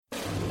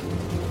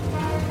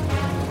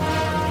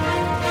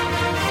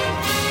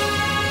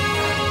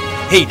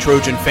Hey,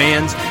 Trojan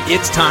fans,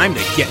 it's time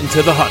to get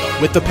into the huddle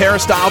with the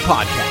Peristyle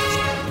Podcast.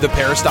 The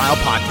Peristyle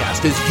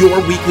Podcast is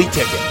your weekly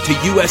ticket to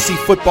USC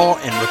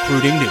football and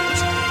recruiting news.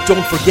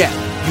 Don't forget,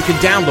 you can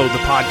download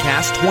the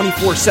podcast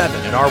 24/7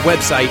 at our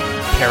website,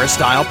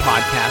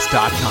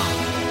 peristylepodcast.com.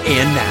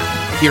 And now,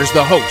 here's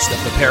the host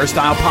of the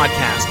Peristyle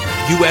Podcast,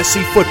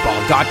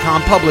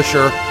 USCFootball.com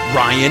publisher,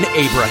 Ryan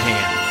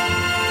Abraham.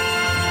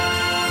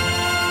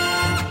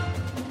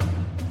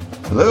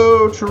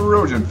 Hello,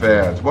 Trojan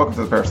fans. Welcome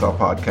to the Peristyle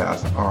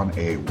Podcast on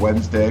a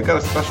Wednesday. I've got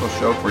a special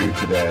show for you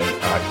today.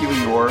 Keely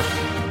Eure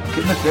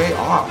getting the day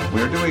off.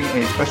 We're doing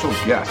a special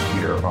guest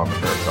here on the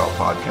Peristyle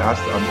Podcast.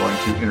 I'm going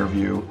to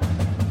interview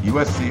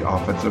USC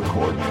offensive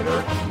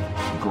coordinator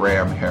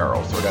Graham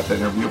Harrell. So we got that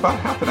interview about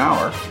half an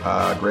hour.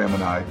 Graham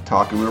and I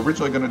talking. We were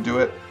originally going to do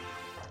it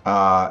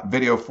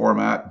video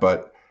format,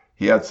 but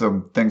he had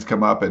some things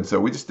come up, and so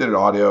we just did it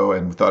audio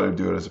and thought I'd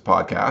do it as a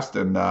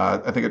podcast, and I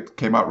think it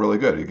came out really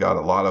good. He got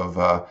a lot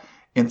of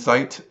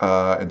insight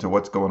into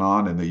what's going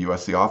on in the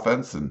USC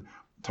offense and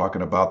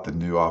talking about the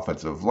new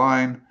offensive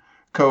line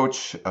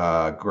coach,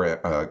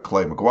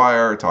 Clay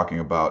McGuire, talking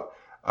about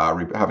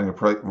having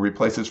to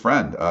replace his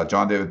friend,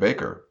 John David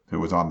Baker, who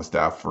was on the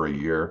staff for a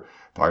year,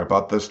 talking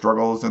about the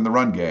struggles in the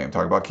run game,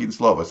 talking about Keaton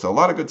Slovis. So a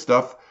lot of good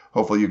stuff.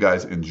 Hopefully you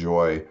guys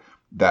enjoy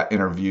that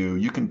interview.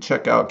 You can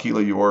check out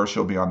Keely Eure.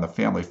 She'll be on the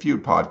Family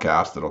Feud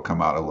podcast that'll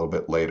come out a little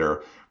bit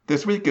later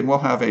this week. And we'll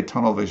have a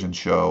Tunnel Vision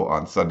show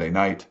on Sunday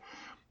night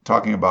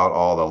talking about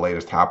all the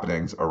latest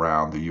happenings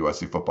around the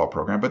USC football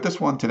program. But this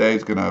one today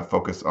is going to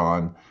focus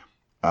on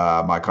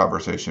my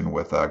conversation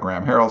with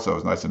Graham Harrell. So it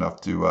was nice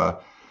enough to,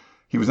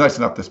 he was nice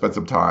enough to spend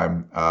some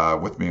time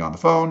with me on the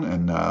phone.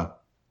 And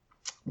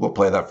we'll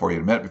play that for you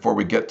in a minute. Before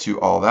we get to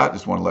all that,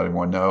 just want to let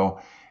everyone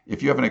know,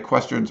 if you have any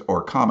questions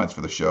or comments for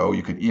the show,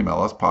 you can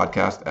email us,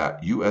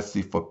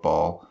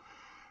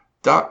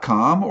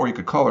 podcast@uscfootball.com, or you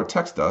could call or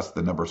text us.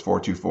 The number is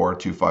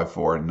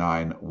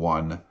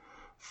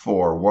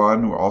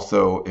 424-254-9141. We're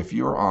also, if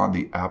you're on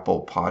the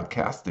Apple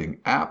Podcasting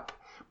app,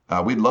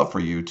 we'd love for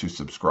you to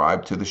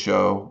subscribe to the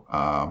show.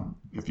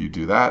 If you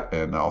do that,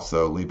 and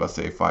also leave us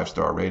a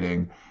 5-star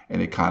rating,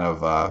 any kind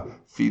of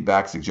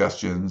feedback,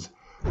 suggestions,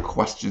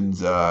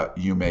 questions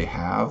you may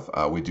have.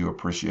 We do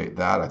appreciate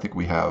that. I think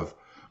we have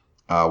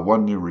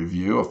one new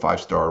review, a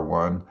 5-star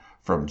one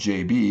from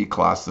JB,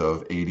 class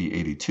of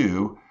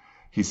 8082.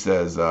 He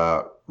says,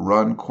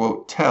 run,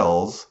 quote,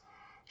 tells,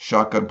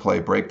 shotgun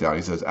play breakdown.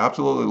 He says,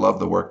 absolutely love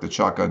the work that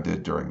Shotgun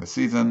did during the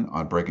season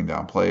on breaking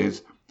down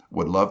plays.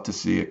 Would love to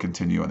see it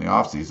continue in the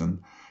offseason.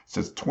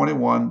 Says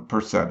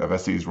 21%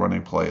 of SC's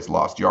running plays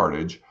lost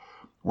yardage.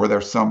 Were there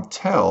some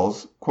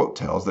tells, quote,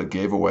 tells, that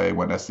gave away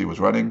when SC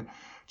was running?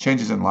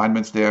 Changes in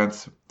lineman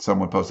stance.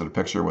 Someone posted a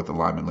picture with the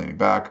lineman leaning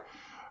back,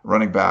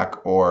 running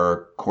back,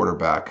 or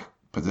quarterback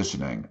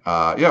positioning.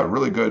 Yeah,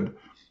 really good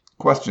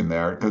question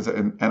there.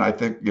 And I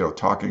think,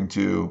 talking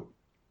to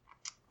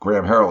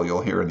Graham Harrell,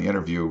 you'll hear in the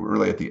interview,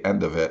 really at the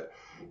end of it,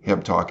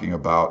 him talking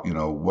about,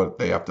 what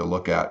they have to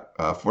look at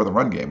for the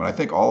run game. And I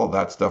think all of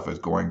that stuff is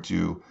going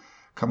to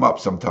come up.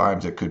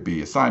 Sometimes it could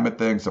be assignment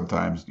things,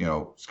 sometimes,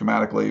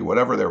 schematically,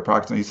 whatever they're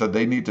practicing. He said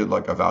they need to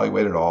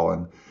evaluate it all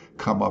and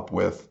come up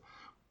with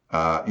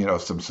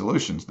some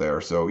solutions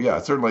there. So yeah,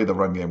 certainly the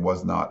run game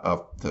was not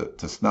up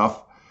to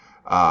snuff.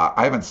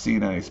 I haven't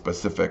seen any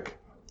specific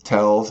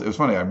tells. It was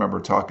funny. I remember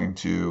talking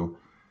to,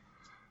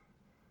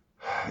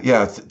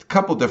 it's a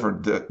couple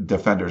different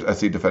defenders,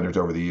 SC defenders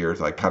over the years,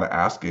 kind of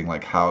asking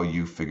how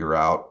you figure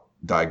out,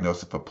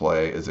 diagnose if a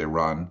play is a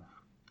run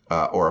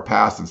or a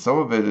pass. And some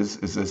of it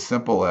is as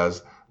simple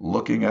as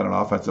looking at an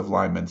offensive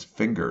lineman's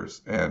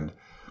fingers. And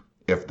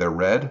if they're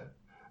red,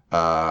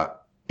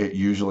 it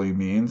usually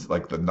means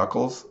the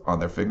knuckles on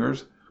their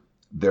fingers,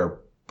 they're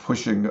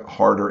pushing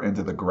harder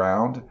into the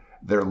ground.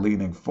 They're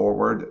leaning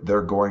forward.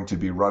 They're going to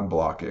be run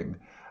blocking.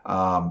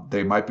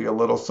 They might be a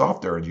little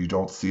softer, and you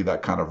don't see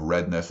that kind of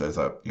redness as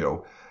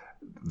the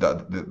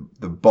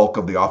bulk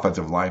of the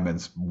offensive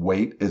lineman's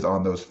weight is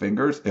on those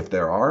fingers. If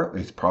there are,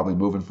 he's probably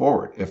moving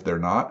forward. If they're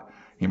not,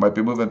 he might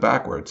be moving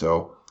backward.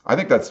 So I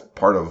think that's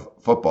part of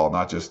football,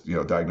 not just,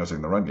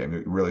 diagnosing the run game.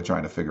 You're really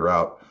trying to figure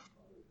out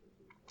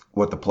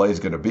what the play is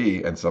going to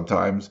be. And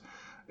sometimes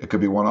it could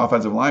be one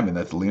offensive lineman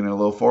that's leaning a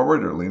little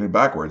forward or leaning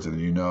backwards.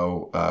 And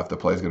if the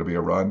play is going to be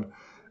a run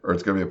or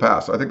it's going to be a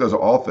pass. So I think those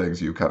are all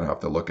things you kind of have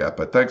to look at.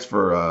 But thanks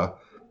for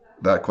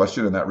that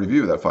question and that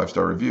review, that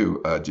 5-star review,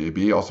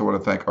 JB. Also want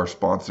to thank our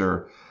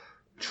sponsor,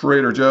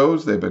 Trader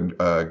Joe's. They've been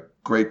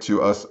great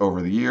to us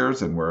over the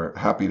years, and we're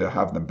happy to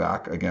have them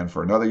back again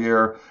for another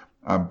year.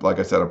 Like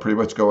I said, I'm pretty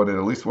much going in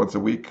at least once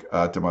a week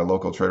to my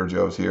local Trader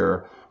Joe's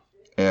here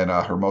in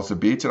Hermosa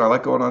Beach, and I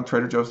like going on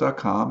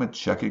TraderJoe's.com and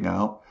checking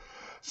out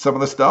some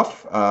of the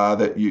stuff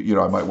that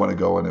I might want to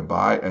go in and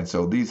buy. And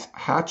so these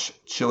Hatch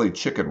chili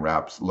chicken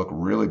wraps look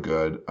really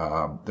good.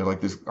 They're like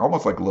this,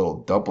 almost like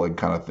little dumpling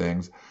kind of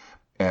things,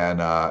 and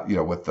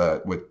with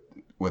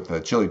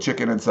the chili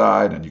chicken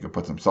inside, and you can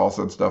put some salsa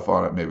and stuff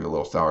on it, maybe a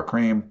little sour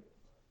cream.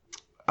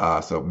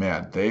 So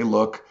man, they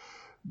look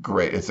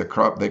great. It's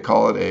they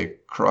call it a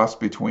cross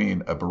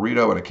between a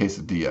burrito and a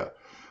quesadilla.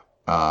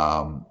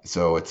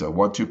 So it's a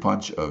 1-2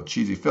 punch of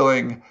cheesy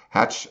filling,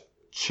 hatch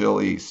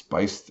chili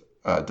spiced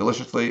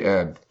deliciously,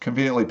 and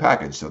conveniently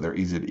packaged, so they're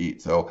easy to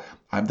eat. So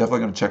I'm definitely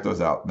going to check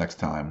those out next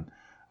time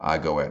I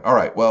go in. All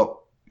right,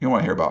 well, you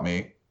want to hear about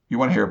me. You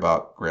want to hear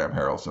about Graham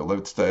Harrell. So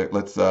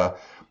let's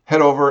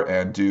head over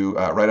and do,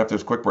 right after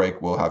this quick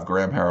break, we'll have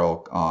Graham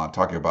Harrell on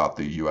talking about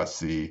the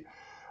USC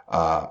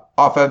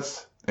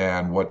offense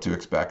and what to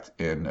expect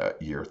in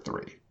year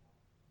 3.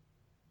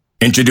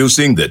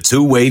 Introducing the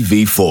Two-Way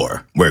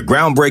V4, where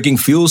groundbreaking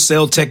fuel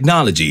cell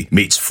technology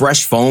meets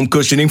fresh foam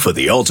cushioning for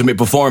the ultimate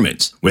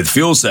performance. With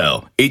Fuel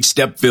Cell, each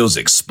step feels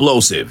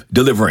explosive,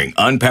 delivering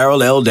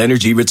unparalleled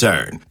energy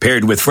return.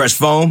 Paired with fresh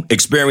foam,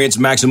 experience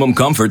maximum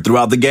comfort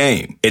throughout the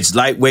game. Its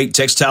lightweight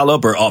textile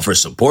upper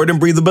offers support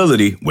and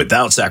breathability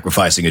without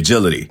sacrificing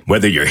agility.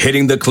 Whether you're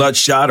hitting the clutch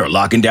shot or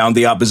locking down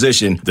the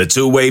opposition, the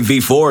Two-Way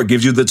V4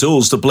 gives you the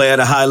tools to play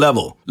at a high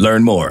level.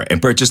 Learn more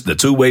and purchase the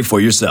Two-Way for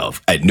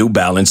yourself at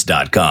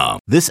newbalance.com.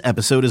 This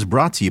episode is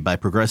brought to you by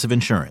Progressive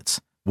Insurance.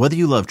 Whether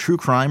you love true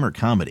crime or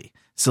comedy,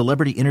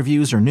 celebrity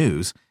interviews or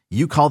news,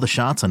 you call the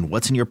shots on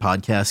what's in your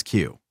podcast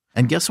queue.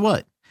 And guess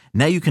what?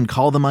 Now you can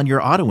call them on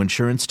your auto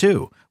insurance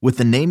too with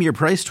the Name Your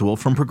Price tool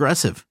from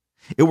Progressive.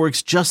 It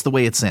works just the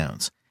way it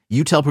sounds.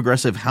 You tell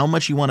Progressive how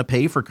much you want to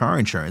pay for car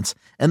insurance,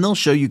 and they'll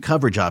show you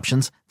coverage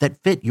options that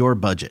fit your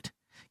budget.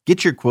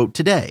 Get your quote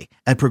today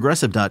at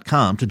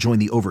Progressive.com to join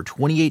the over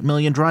 28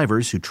 million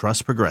drivers who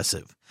trust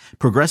Progressive.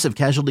 Progressive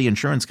Casualty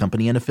Insurance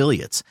Company and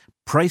Affiliates.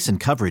 Price and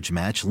coverage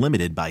match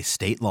limited by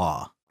state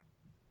law.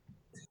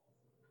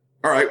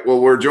 All right.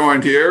 Well, we're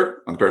joined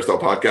here on the Peristyle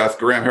Podcast.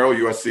 Graham Harrell,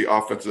 USC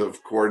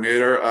Offensive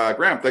Coordinator.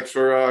 Graham, thanks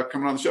for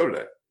coming on the show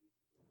today.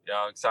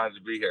 Yeah, I'm excited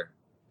to be here.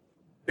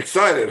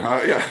 Excited,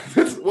 huh? Yeah.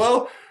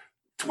 Well,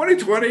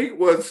 2020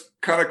 was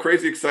kind of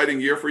crazy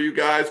exciting year for you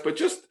guys, but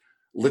just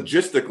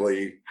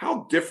logistically,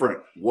 how different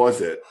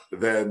was it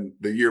than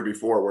the year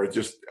before, where it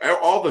just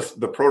all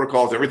the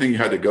protocols, everything you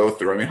had to go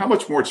through? I mean, how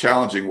much more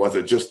challenging was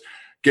it just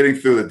getting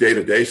through the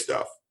day-to-day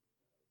stuff?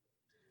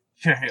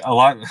 Yeah, a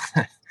lot.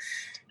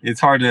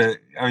 It's hard to,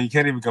 I mean, you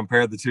can't even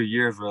compare the 2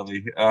 years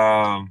really.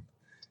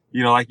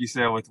 Like you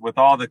said, with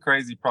all the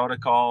crazy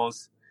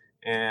protocols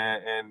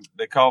and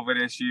the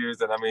COVID issues.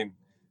 And I mean,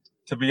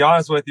 to be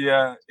honest with you,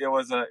 it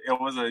was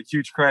a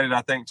huge credit,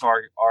 I think, to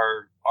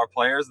our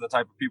players and the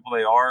type of people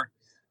they are.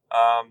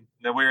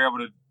 That we were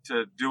able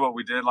to do what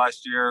we did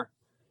last year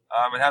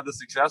and have the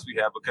success we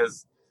had,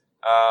 because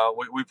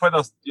we put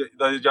those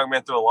young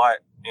men through a lot,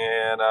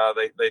 and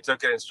they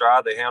took it in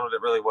stride. They handled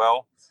it really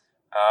well.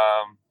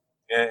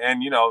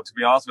 To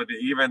be honest with you,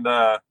 even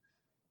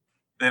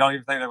they don't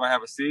even think they're going to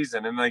have a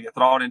season, and they get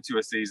thrown into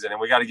a season, and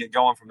we got to get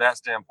going from that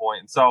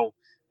standpoint. And so,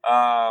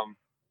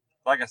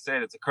 like I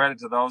said, it's a credit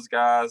to those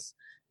guys,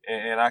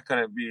 and I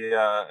couldn't be,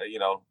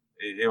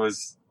 it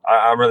was.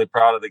 I'm really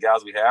proud of the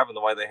guys we have and the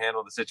way they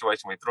handled the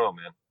situation we threw them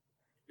in.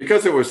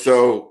 Because it was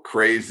so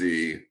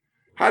crazy,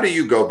 how do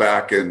you go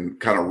back and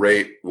kind of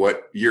rate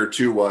what year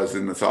 2 was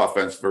in this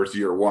offense versus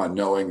year 1,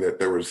 knowing that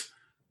there was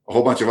a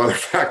whole bunch of other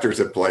factors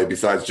at play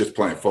besides just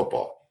playing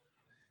football?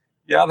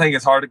 Yeah, I think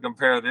it's hard to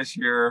compare this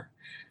year,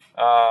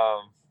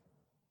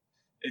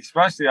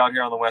 especially out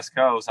here on the West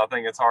Coast. I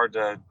think it's hard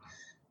to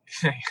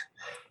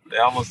they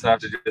almost have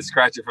to just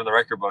scratch it from the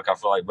record book, I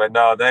feel like. But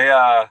no,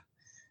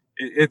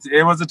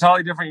 it was a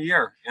totally different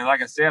year. And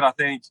like I said, I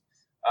think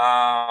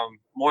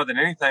more than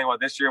anything, what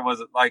this year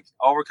was like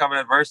overcoming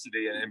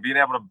adversity and being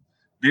able to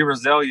be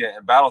resilient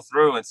and battle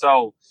through. And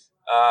so,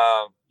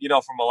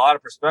 from a lot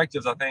of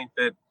perspectives, I think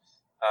that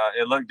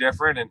it looked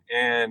different,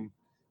 and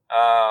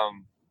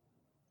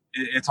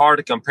it's hard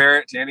to compare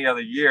it to any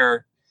other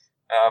year.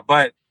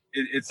 But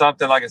it's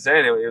something, like I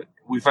said,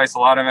 we faced a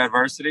lot of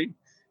adversity,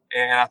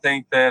 and I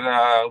think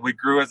that we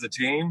grew as a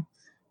team,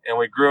 and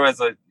we grew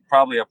as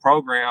probably a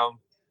program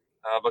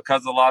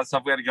because of a lot of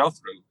stuff we had to go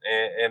through.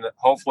 And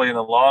hopefully in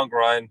the long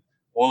run,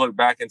 we'll look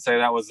back and say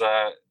that was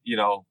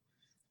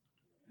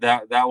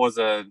that was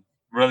a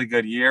really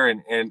good year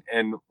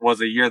and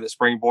was a year that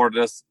springboarded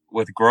us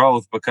with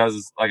growth,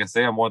 because, like I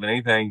said, more than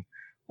anything,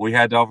 we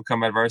had to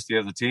overcome adversity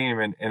as a team.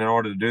 And in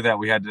order to do that,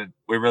 we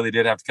really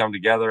did have to come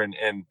together.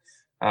 And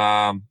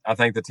I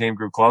think the team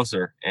grew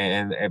closer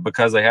and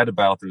because they had to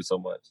battle through so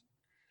much.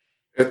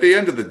 At the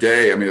end of the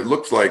day, I mean, it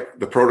looks like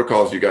the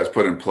protocols you guys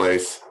put in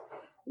place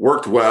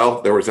worked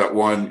well. There was that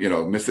one,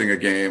 missing a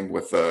game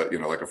with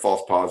like a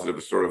false positive,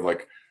 is sort of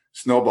like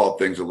snowballed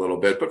things a little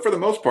bit. But for the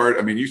most part,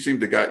 I mean, you guys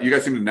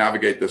seem to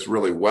navigate this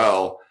really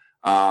well.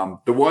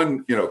 The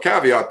one,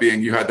 caveat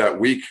being you had that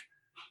week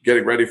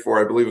getting ready for,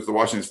 I believe it was the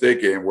Washington State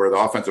game, where the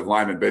offensive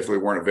linemen basically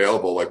weren't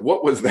available. Like,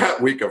 what was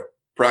that week of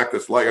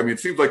practice like? I mean, it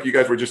seems like you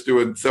guys were just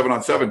doing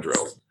 7-on-7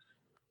 drills.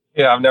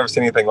 Yeah, I've never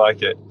seen anything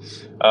like it.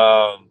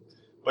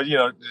 But,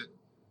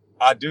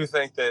 I do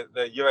think that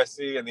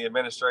USC and the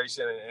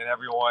administration and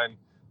everyone,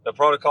 the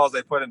protocols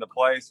they put into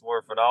place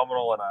were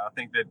phenomenal. And I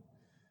think that,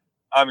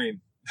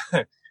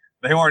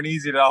 they weren't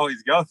easy to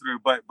always go through,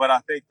 but I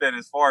think that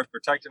as far as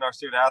protecting our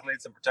student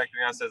athletes and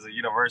protecting us as a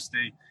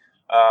university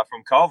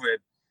from COVID,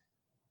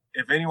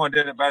 if anyone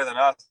did it better than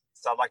us,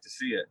 I'd like to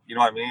see it. You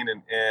know what I mean?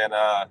 And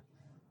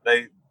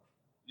they,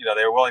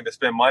 they were willing to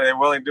spend money. They were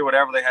willing to do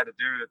whatever they had to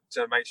do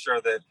to make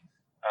sure that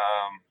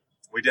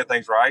we did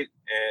things right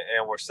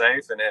and we're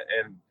safe and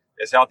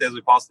as healthy as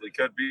we possibly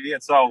could be.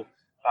 And so,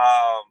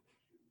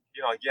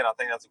 again, I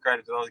think that's a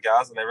credit to those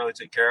guys, and they really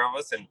took care of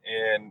us. And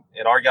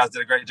our guys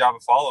did a great job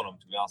of following them,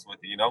 to be honest with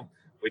you.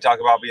 We talk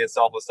about being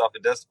selfless,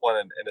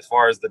 self-discipline, and as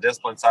far as the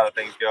discipline side of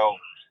things go,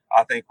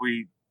 I think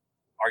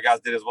our guys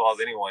did as well as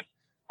anyone.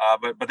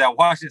 But that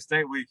Washington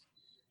State week,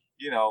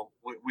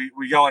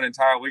 we go an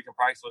entire week in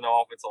practice with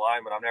no offensive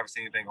lineman. I've never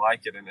seen anything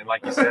like it. And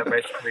like you said,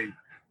 basically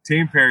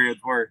team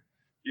periods where,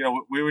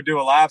 we would do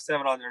a live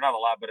 7-on, or not a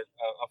live, but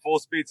a full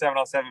speed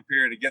 7-on-7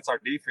 period against our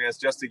defense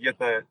just to get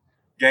the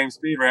game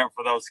speed ramp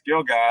for those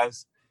skill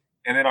guys.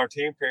 And then our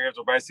team periods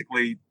were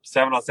basically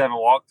 7-on-7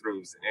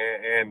 walkthroughs.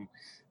 And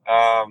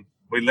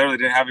we literally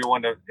didn't have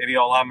any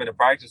linemen to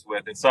practice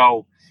with. And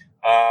so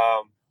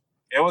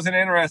it was an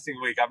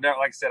interesting week. I've never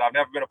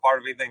been a part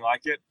of anything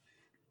like it.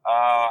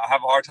 I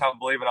have a hard time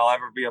believing I'll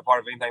ever be a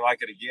part of anything like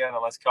it again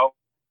unless COVID.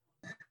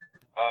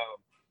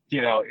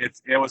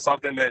 It was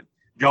something that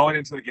going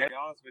into the game, to be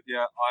honest with you,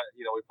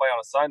 we play on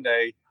a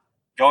Sunday.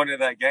 Going into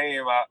that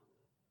game, I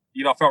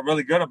felt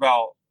really good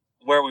about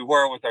where we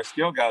were with our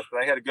skill guys.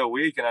 But they had a good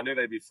week, and I knew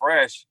they'd be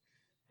fresh.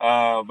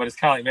 But it's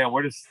kind of like, man,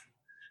 we're just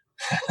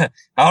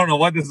I don't know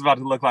what this is about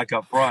to look like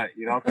up front,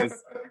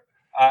 because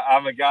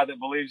I'm a guy that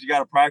believes you got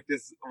to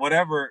practice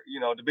whatever,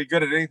 to be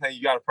good at anything,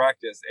 you got to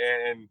practice.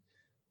 And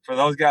for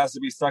those guys to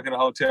be stuck in a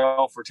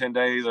hotel for 10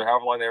 days or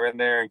however long they were in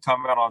there and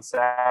come out on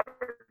Saturday,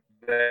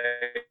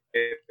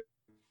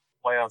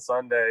 play on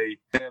Sunday,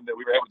 and that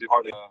we were able to do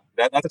hardly.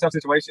 That's a tough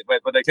situation.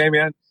 But they came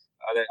in.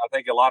 I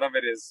think a lot of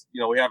it is,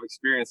 we have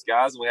experienced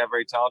guys and we have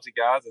very talented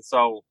guys. And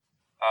so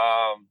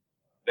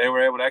they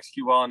were able to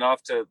execute well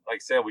enough to, like I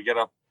said, we get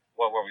up,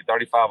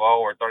 35-0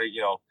 or 30,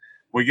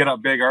 we get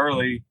up big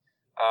early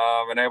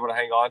and able to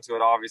hang on to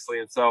it, obviously.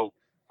 And so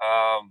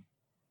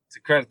to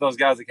credit those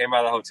guys that came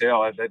out of the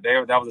hotel,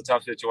 that was a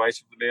tough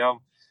situation for them.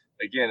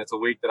 Again, it's a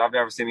week that I've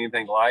never seen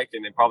anything like,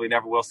 and they probably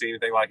never will see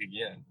anything like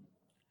again.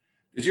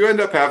 Did you end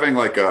up having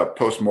like a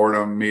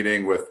post-mortem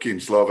meeting with Kedon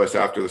Slovis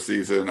after the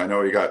season? I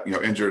know he got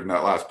injured in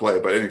that last play,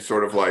 but any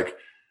sort of like,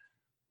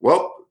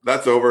 well,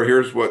 that's over.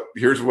 Here's what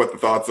the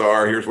thoughts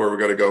are. Here's where we're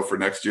going to go for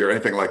next year.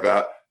 Anything like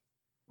that?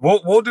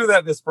 We'll do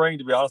that this spring,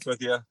 to be honest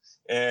with you.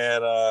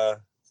 And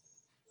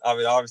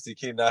obviously,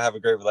 Kedon and I have a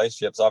great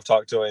relationship. So I've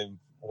talked to him.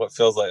 What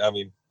feels like,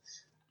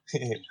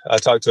 I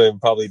talk to him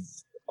probably.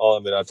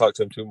 I talk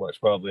to him too much,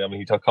 probably.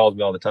 He calls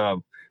me all the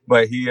time.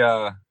 But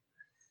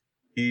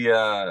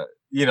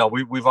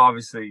we've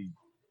obviously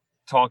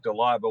talked a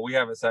lot, but we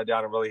haven't sat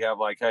down and really have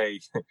like,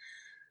 hey,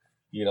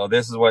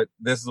 this is what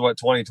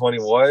 2020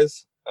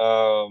 was.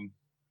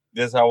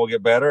 This is how we'll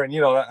get better. And,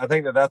 I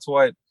think that's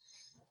what,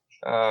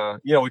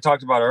 we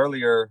talked about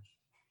earlier,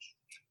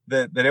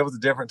 that it was a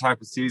different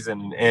type of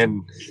season.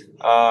 And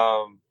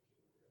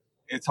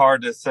it's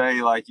hard to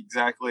say like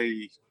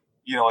exactly,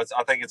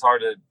 I think it's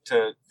hard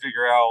to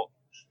figure out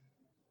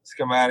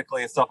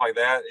schematically and stuff like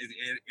that.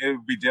 It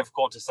would be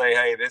difficult to say,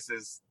 hey, this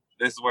is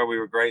where we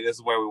were great, this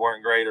is where we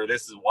weren't great, or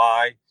this is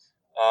why,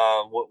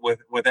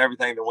 with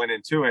everything that went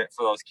into it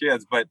for those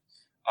kids. But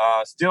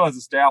still, as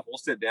a staff, we'll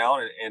sit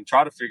down and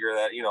try to figure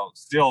that,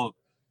 still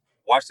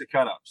watch the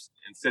cut-ups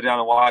and sit down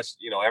and watch,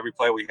 every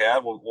play we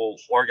had. We'll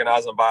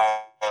organize them by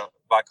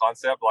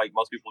concept like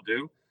most people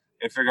do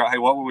and figure out, hey,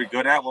 what were we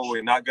good at? What were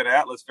we not good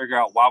at? Let's figure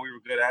out why we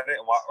were good at it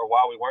or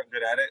why we weren't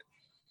good at it.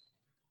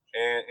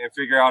 And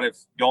figure out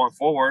if going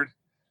forward,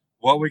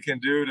 what we can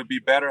do to be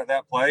better at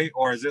that play,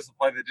 or is this a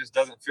play that just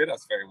doesn't fit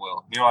us very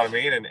well? You know what I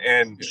mean?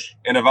 And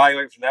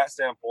evaluate from that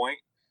standpoint.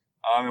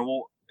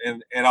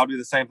 And I'll do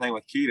the same thing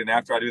with Kedon.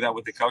 After I do that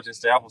with the coaching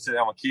staff, we'll sit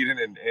down with Kedon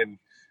and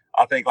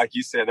I think, like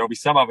you said, there'll be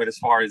some of it as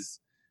far as,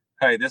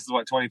 hey, this is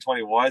what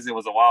 2020 was. It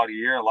was a wild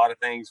year. A lot of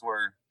things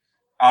were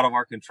out of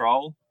our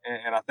control.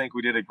 And I think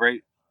we did a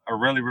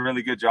really,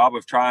 really good job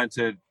of trying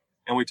to,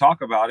 and we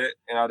talk about it.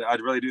 And I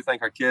really do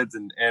think our kids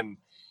and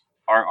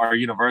our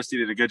university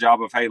did a good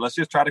job of, hey, let's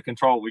just try to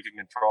control what we can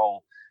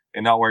control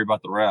and not worry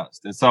about the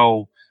rest. And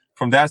so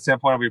from that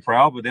standpoint, I'll be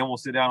proud, but then we'll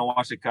sit down and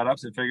watch the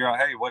cut-ups and figure out,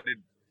 hey, what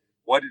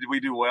did we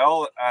do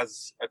well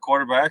as a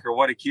quarterback, or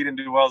what did Kedon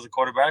do well as a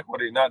quarterback? What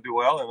did he not do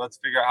well? And let's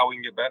figure out how we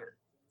can get better.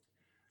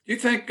 Do you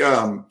think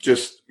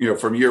just,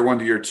 from year one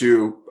to year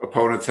two,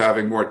 opponents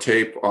having more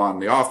tape on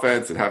the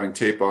offense and having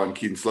tape on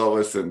Kedon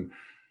Slovis and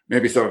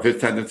maybe some of his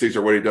tendencies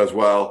or what he does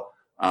well,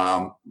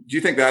 do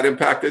you think that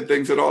impacted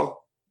things at all?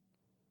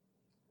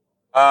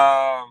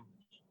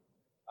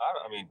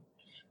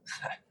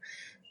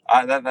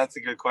 That's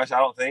a good question.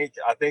 I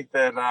think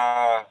that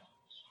I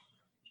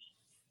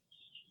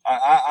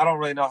don't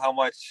really know how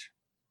much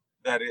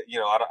that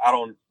I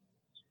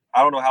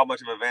don't know how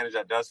much of an advantage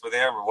that does for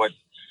them, or what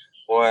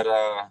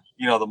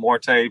the more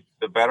tape,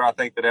 the better. I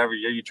think that every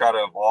year you try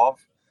to evolve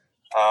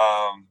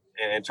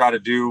and try to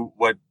do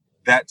what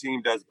that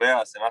team does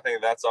best. And I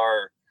think that's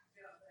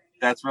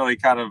really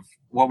kind of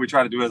what we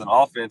try to do as an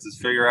offense, is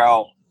figure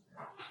out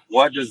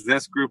what does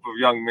this group of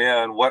young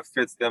men, what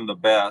fits them the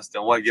best,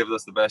 and what gives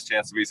us the best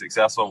chance to be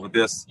successful with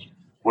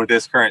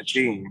this current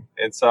team.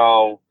 And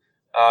so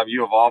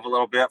you evolve a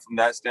little bit from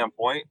that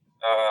standpoint.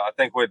 I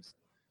think with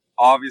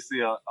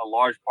obviously a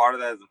large part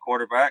of that is the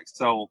quarterback.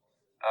 So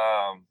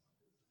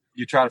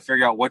you try to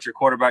figure out what your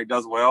quarterback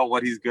does well,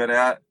 what he's good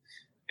at,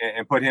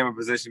 and put him in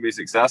position to be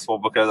successful,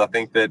 because I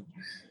think that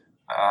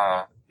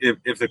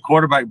if the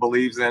quarterback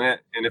believes in it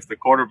and if the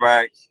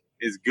quarterback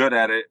is good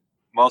at it,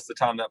 most of the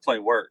time that play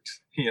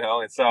works,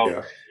 and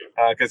so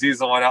because he's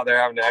the one out there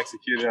having to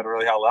execute it at a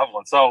really high level.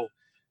 And so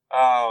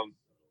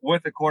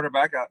with the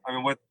quarterback, I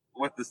mean, with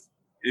this,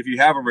 if you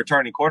have a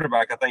returning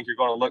quarterback, I think you're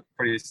going to look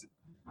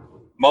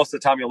most of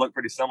the time you'll look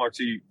pretty similar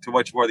to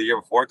what you were the year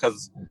before,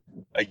 because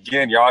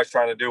again, you're always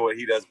trying to do what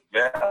he does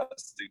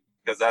best,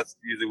 because that's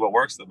usually what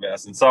works the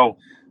best. And so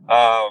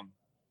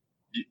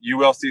you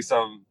will see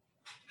some,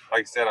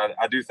 like I said,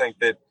 I do think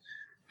that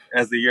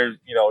as the year,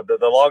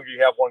 the longer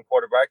you have one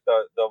quarterback,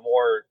 the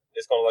more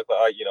it's going to look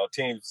like,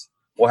 teams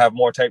will have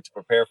more tape to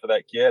prepare for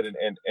that kid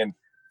and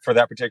for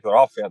that particular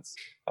offense.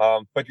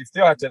 But you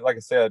still have to, like I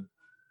said,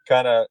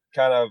 kind of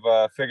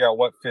figure out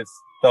what fits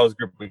those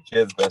group of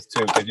kids best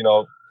too. Because,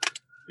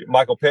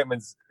 Michael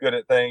Pittman's good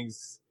at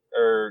things,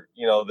 or,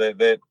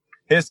 that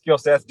his skill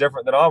set's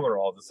different than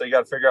Amaral's. And so you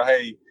got to figure out,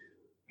 hey,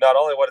 not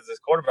only what does this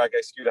quarterback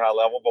execute at a high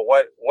level, but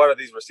what are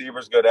these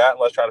receivers good at? And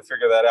let's try to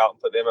figure that out and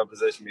put them in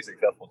position to be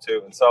successful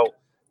too. And so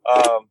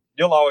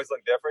you'll always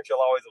look different. You'll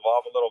always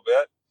evolve a little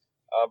bit.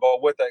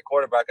 But with that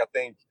quarterback, I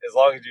think as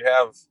long as you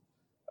have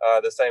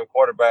the same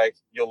quarterback,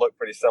 you'll look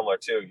pretty similar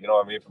too. You know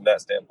what I mean? From that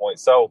standpoint.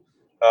 So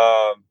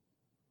I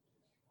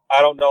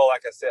don't know.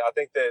 Like I said, I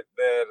think that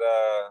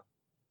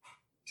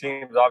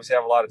teams obviously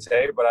have a lot of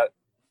tape, but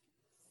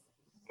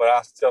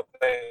I still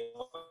think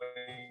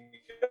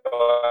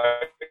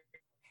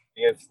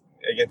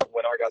against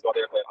when our guys go out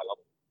there and play at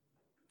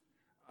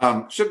high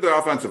level. Shift the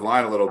offensive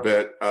line a little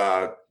bit.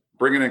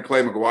 Bringing in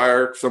Clay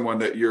McGuire, someone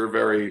that you're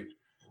very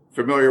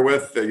familiar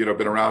with,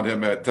 been around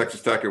him at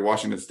Texas Tech and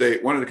Washington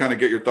State. Wanted to kind of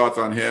get your thoughts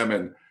on him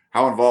and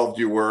how involved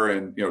you were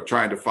in,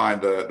 trying to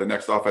find the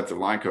next offensive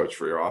line coach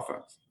for your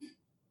offense.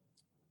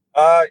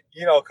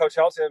 Coach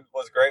Helton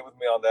was great with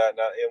me on that,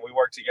 and we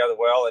worked together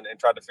well and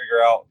tried to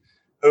figure out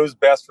who's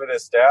best for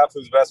this staff,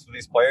 who's best for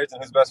these players,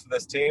 and who's best for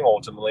this team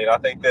ultimately. And I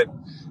think that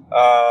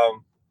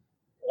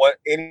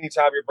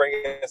anytime you're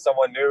bringing in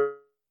someone new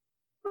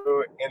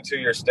into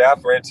your staff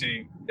or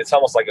it's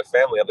almost like a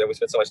family up there. We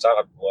spend so much time.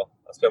 I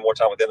spend more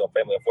time with them than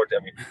family,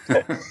 unfortunately.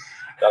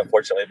 Not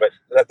unfortunately, but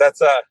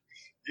that's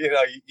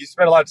you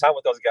spend a lot of time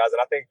with those guys,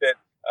 and I think that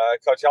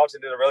Coach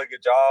Helton did a really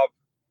good job.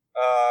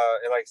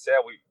 And like I said,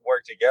 we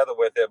worked together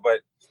with it,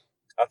 but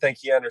I think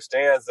he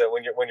understands that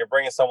when you're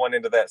bringing someone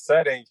into that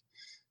setting,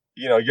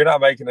 you're not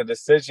making a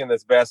decision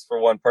that's best for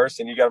one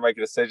person. You got to make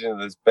a decision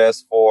that's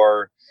best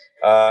for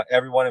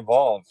everyone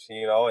involved,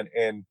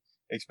 and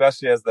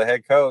especially as the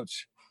head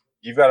coach,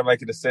 you've got to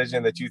make a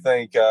decision that you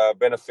think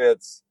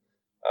benefits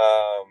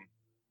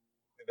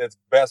that's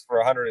best for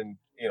 100 and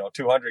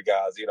 200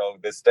 guys,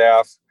 the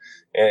staff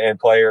and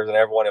players and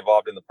everyone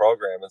involved in the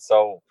program. And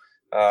so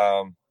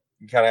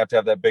you kind of have to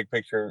have that big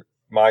picture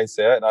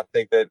mindset. And I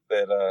think that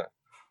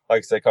like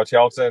I said, Coach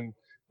Helton,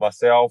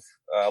 myself,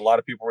 a lot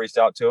of people reached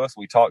out to us.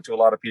 We talked to a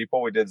lot of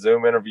people. We did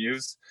Zoom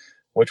interviews,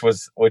 which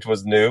was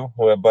new,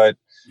 but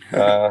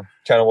kind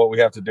of what we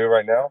have to do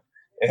right now.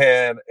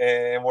 And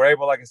we're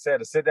able, like I said,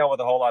 to sit down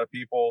with a whole lot of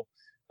people,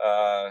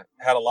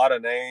 had a lot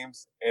of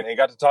names, and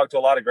got to talk to a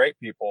lot of great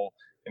people.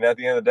 And at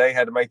the end of the day,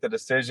 had to make the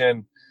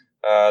decision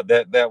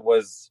that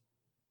was,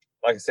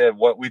 like I said,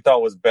 what we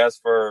thought was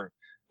best for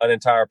an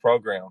entire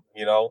program,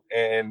 and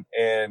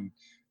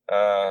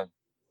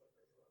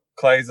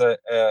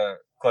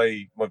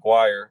Clay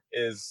McGuire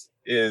is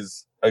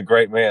a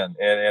great man,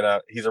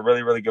 and he's a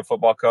really, really good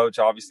football coach.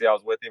 Obviously, I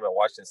was with him at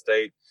Washington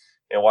State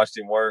and watched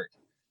him work.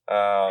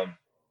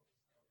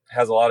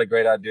 Has a lot of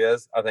great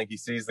ideas. I think he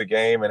sees the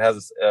game and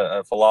has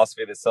a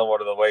philosophy that's similar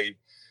to the way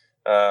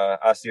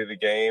I see the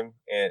game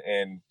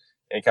and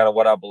kind of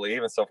what I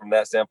believe. And so from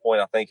that standpoint,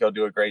 I think he'll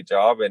do a great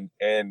job.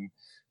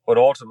 But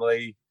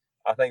ultimately,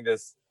 I think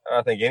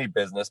any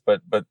business,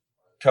 but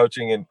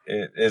coaching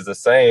is the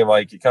same.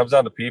 Like, it comes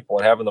down to people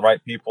and having the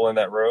right people in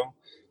that room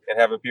and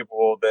having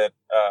people that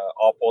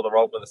all pull the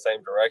rope in the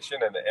same direction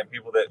and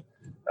people that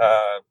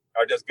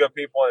are just good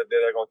people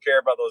that are going to care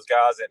about those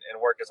guys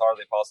and work as hard as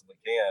they possibly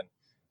can.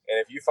 And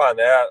if you find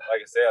that,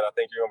 like I said, I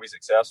think you're going to be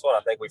successful. And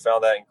I think we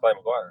found that in Clay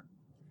McGuire.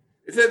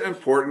 Is it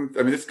important?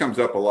 I mean, this comes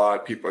up a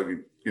lot. People,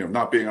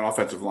 not being an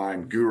offensive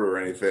line guru or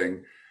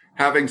anything,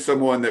 having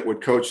someone that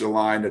would coach the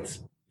line that's,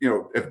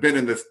 have been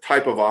in this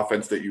type of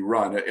offense that you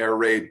run, an air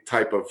raid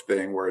type of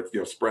thing where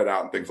it's, spread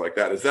out and things like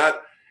that. Is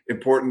that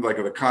important? Like,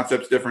 are the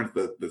concepts different,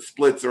 the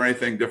splits or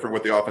anything different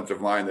with the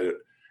offensive line, that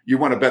you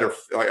want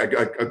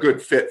a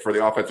good fit for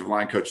the offensive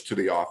line coach to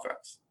the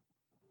offense?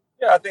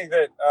 Yeah, I think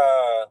that,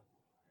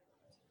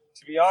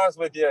 to be honest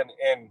with you,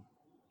 and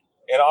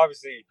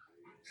obviously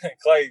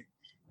Clay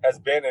has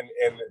been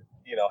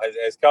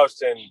has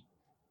coached in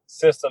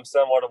systems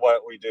similar to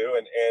what we do,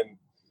 and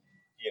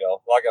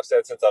like I've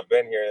said since I've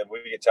been here,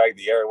 we get tagged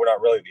the air. We're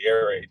not really the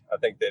air raid. I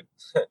think that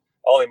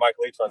only Mike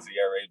Leach runs the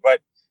air raid.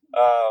 But,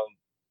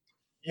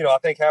 I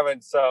think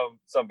having some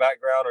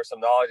background or some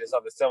knowledge and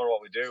something similar to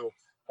what we do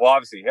will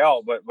obviously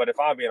help. But if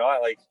I'm being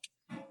honest,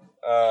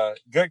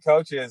 good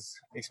coaches,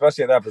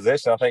 especially at that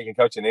position, I think can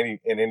coach in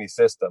any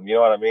system. You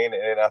know what I mean?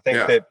 And I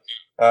think that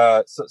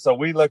so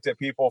we looked at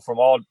people from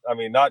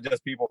not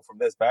just people from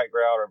this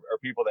background or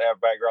people that have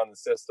background in the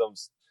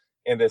systems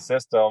in this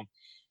system.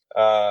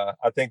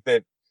 I think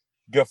that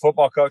good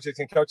football coaches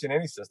can coach in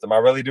any system. I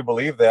really do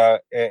believe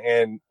that.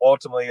 And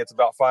ultimately it's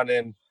about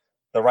finding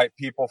the right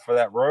people for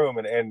that room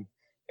and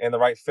the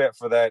right fit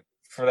for that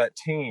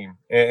team.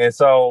 And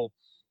so,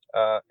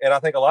 and I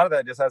think a lot of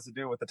that just has to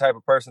do with the type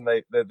of person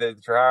that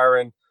you're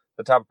hiring,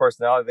 the type of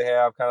personality they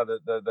have, kind of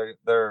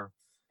their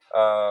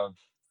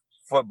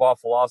football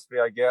philosophy,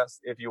 I guess,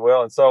 if you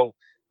will. And so,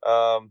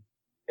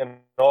 and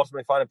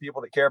ultimately finding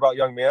people that care about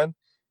young men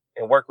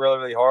and work really,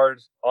 really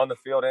hard on the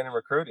field and in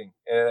recruiting.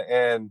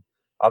 And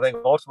I think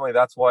ultimately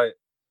that's what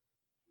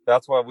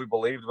we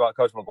believed about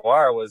Coach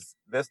McGuire was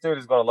this dude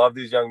is going to love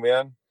these young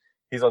men.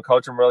 He's going to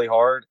coach them really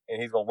hard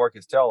and he's going to work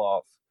his tail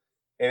off.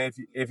 And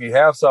if you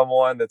have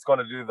someone that's going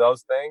to do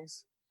those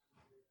things,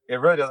 it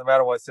really doesn't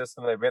matter what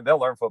system they've been. They'll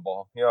learn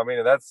football. You know what I mean?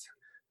 And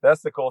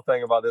that's the cool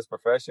thing about this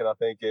profession, I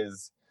think,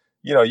 is,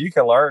 you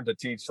can learn to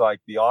teach like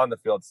the on the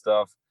field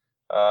stuff.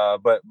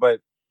 But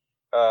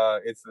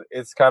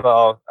it's kind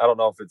of, I don't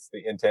know if it's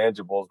the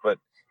intangibles, but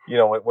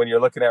when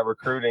you're looking at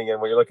recruiting and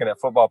when you're looking at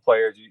football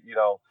players,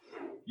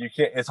 you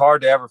can't, it's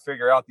hard to ever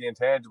figure out the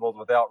intangibles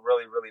without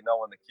really, really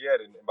knowing the kid.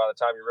 And by the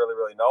time you really,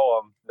 really know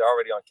them, they're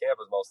already on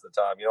campus most of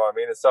the time. You know what I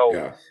mean? And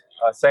so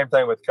same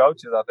thing with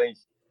coaches. I think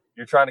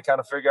you're trying to kind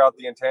of figure out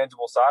the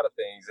intangible side of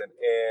things.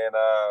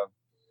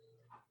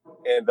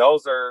 And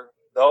those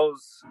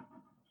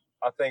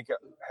I think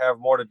have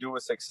more to do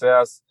with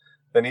success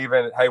than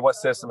even, hey, what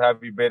system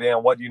have you been in?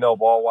 What do you know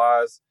ball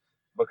wise?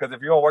 Because if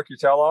you're going to work your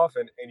tail off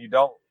and you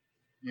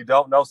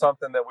don't know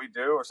something that we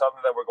do or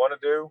something that we're going to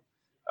do,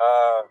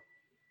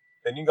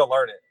 then you can go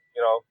learn it.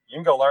 You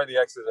can go learn the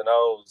X's and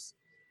O's.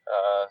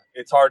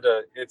 It's hard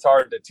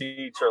to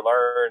teach or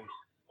learn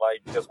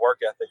like just work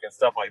ethic and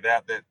stuff like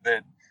that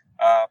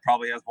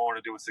probably has more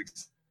to do with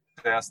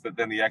success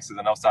than the X's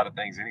and O's side of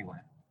things anyway.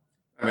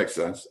 That makes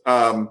sense.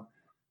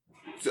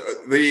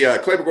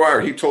 Clay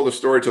McGuire, he told a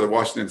story to the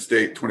Washington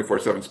State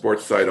 24/7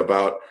 Sports site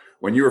about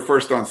when you were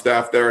first on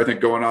staff there, I think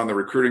going on the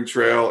recruiting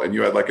trail and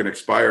you had like an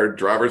expired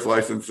driver's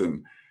license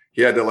and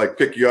he had to like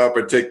pick you up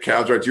and take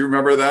cabs rides. Do you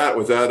remember that?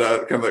 Was that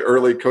kind of the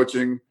early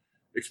coaching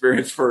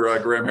experience for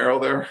Graham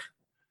Harrell there?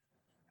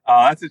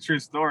 That's a true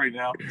story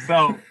now.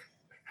 So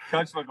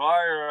Coach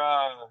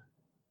McGuire,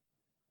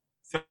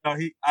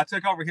 I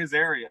took over his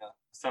area.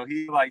 So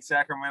he like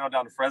Sacramento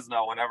down to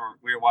Fresno whenever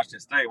we were Washington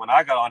State. When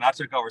I got on, I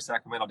took over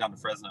Sacramento down to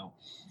Fresno.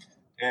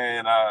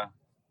 And I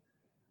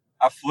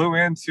flew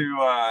into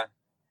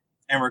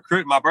and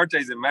recruit. My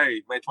birthday's in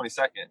May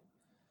 22nd.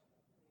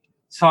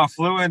 So I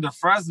flew into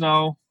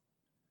Fresno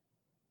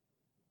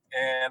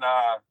and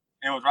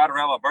it was right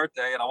around my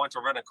birthday and I went to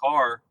rent a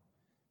car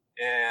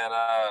and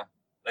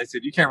they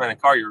said, you can't rent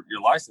a car, your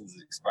license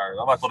is expired.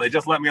 I'm like, well, they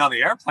just let me on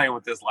the airplane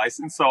with this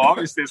license. So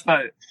obviously it's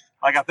not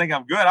like I think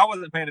I'm good. I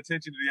wasn't paying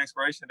attention to the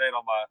expiration date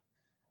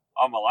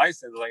on my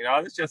license. Like, no,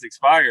 it's just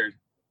expired.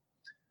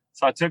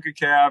 So I took a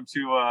cab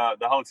to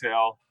the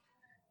hotel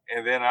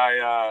and then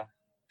I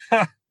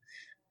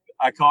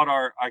called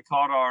our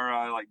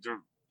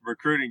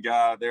recruiting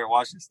guy there at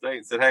Washington State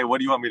and said, hey, what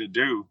do you want me to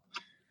do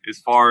as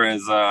far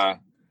as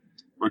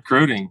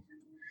recruiting?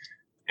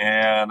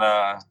 And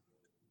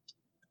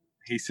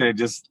he said,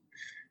 just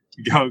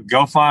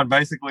go find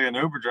basically an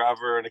Uber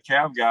driver and a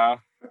cab guy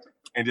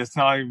and just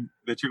tell him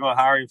that you're going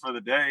to hire him for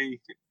the day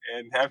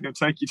and have him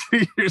take you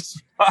to your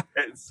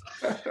spots.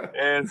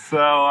 And so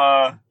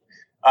I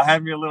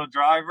had me a little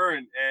driver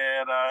and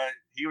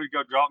he would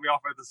go drop me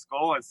off at the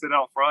school and sit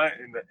out front.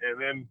 And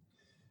then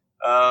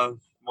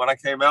when I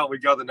came out,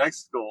 we'd go to the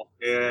next school.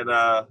 And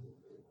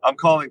I'm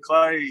calling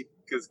Clay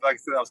because, like I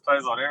said, I was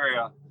Clay's on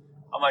area.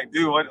 I'm like,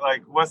 dude, what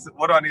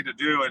do I need to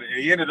do? And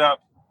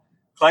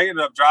Clay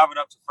ended up driving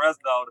up to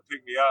Fresno to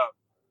pick me up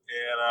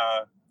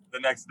and the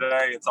next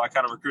day. And so I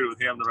kind of recruited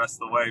with him the rest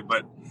of the way.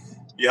 But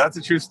yeah, that's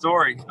a true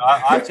story.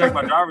 I checked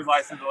my driver's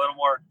license a little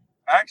more.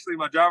 Actually,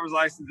 my driver's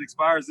license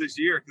expires this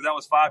year because that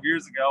was 5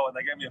 years ago. And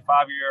they gave me a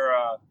 5-year,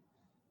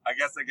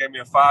 they gave me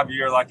a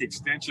 5-year like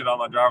extension on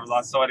my driver's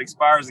license. So it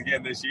expires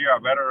again this year. I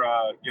better,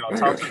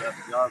 talk to that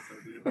to be honest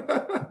with you.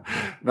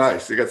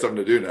 Nice. You got something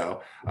to do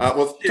now.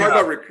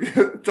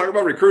 Talk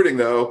about recruiting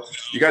though.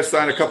 You guys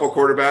signed a couple of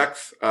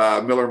quarterbacks,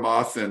 Miller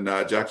Moss and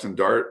Jackson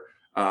Dart.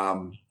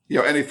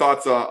 Any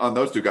thoughts on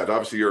those two guys?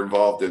 Obviously you're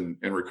involved in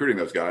recruiting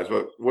those guys,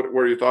 but what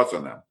are your thoughts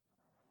on them?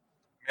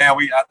 Yeah,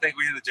 I think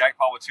we hit the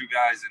jackpot with two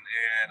guys and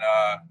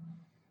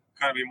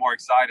couldn't be more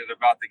excited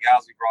about the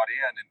guys we brought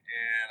in and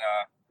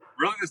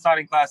really the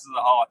signing class as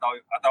a whole. I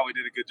thought we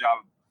did a good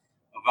job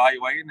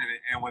evaluating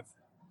and with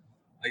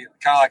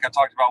kind of like I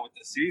talked about with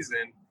the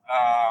season,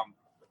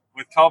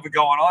 with COVID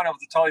going on, it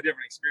was a totally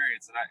different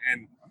experience.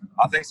 And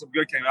I think some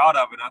good came out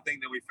of it. And I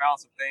think that we found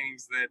some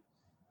things that,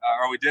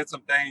 or we did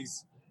some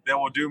things that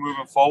we'll do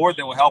moving forward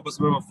that will help us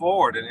moving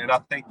forward. And I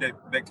think that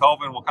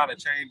COVID will kind of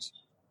change.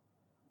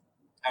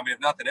 I mean, if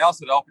nothing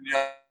else, it'll open you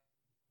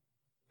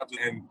up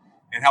and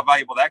how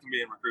valuable that can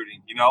be in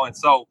recruiting, you know? And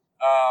so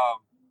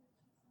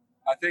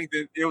I think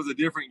that it was a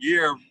different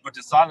year, but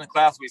to sign the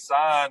class we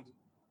signed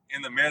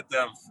in the midst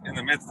of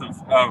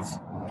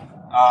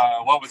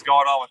what was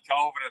going on with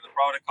COVID and the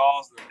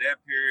protocols and the dead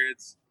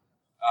periods,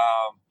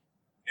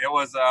 it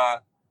was,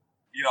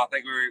 you know, I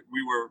think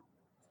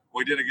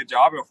we did a good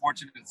job. We were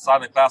fortunate to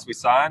sign the class we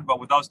signed, but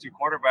with those two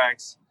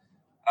quarterbacks,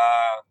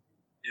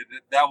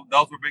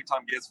 those were big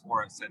time gets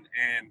for us,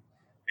 and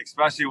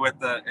especially with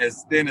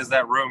as thin as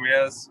that room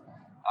is,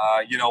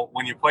 you know,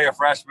 when you play a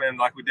freshman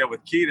like we did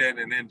with Keaton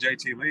and then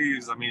JT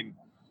leaves, I mean,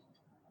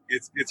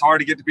 it's hard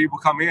to get the people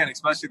come in,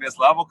 especially this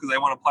level, because they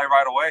want to play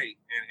right away,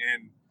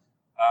 and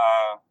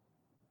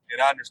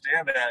I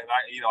understand that, and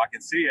I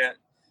can see it.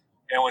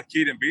 And with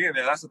Keaton being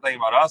there, that's the thing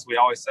about us. We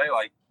always say,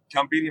 like,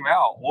 come beat him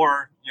out,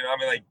 or, you know, I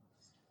mean, like,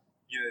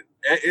 you know,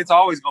 it's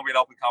always going to be an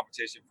open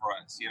competition for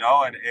us, you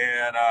know,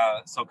 and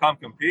so come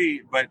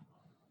compete. But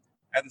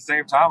at the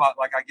same time, I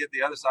get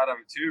the other side of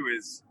it too,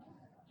 is,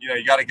 you know,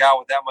 you got a guy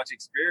with that much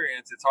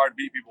experience. It's hard to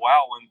beat people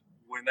out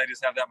when they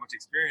just have that much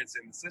experience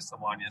in the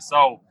system on you.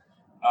 So,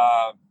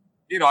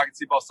 you know, I can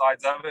see both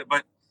sides of it,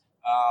 but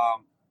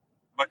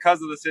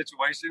because of the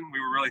situation, we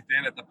were really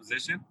thin at the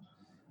position,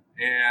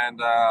 and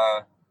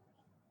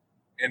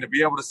to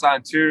be able to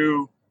sign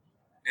two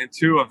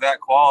of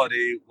that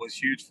quality was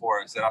huge for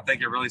us. And I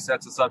think it really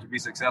sets us up to be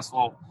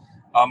successful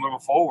moving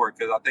forward,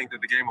 because I think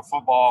that the game of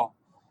football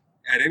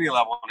at any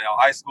level now,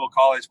 high school,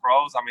 college,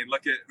 pros, I mean,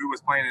 look at who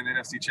was playing in the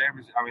NFC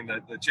Championship. I mean,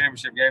 the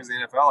championship games in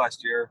the NFL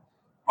last year,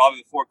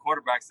 probably the 4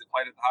 quarterbacks that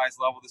played at the highest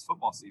level this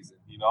football season,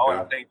 you know. Yeah.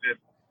 And I think that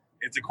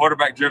it's a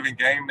quarterback-driven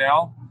game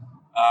now.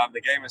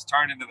 The game has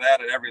turned into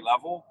that at every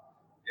level.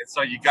 And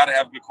so you got to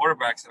have good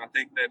quarterbacks. And I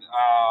think that,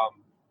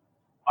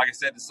 like I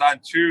said, to sign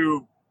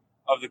two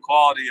of the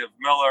quality of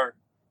Miller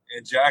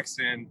and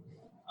Jackson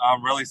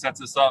really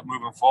sets us up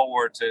moving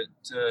forward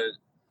to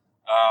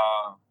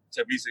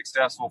be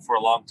successful for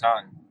a long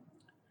time.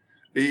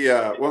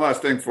 One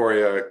last thing for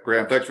you,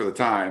 Graham. Thanks for the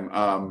time.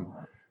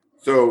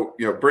 So,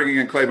 you know, bringing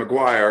in Clay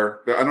McGuire,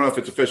 I don't know if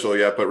it's official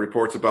yet, but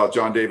reports about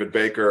John David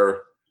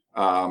Baker,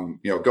 you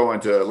know, going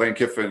to Lane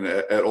Kiffin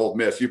at Ole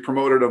Miss. You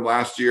promoted him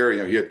last year.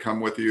 You know, he had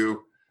come with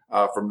you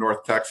from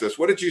North Texas.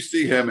 What did you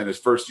see him in his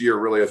first year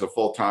really as a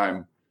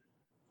full-time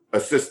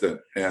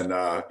assistant? And,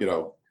 you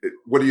know,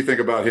 what do you think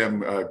about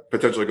him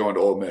potentially going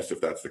to Ole Miss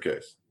if that's the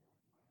case?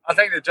 I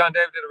think that John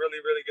David did a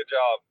really, really good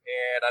job,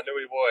 and I knew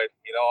he would.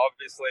 You know,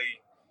 obviously,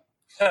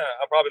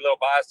 I'm probably a little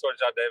biased towards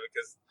John David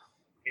because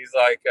he's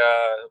like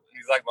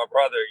my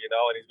brother, you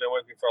know, and he's been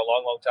with me for a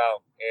long, long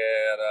time.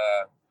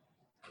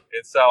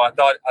 And so I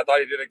thought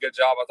he did a good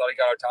job. I thought he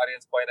got our tight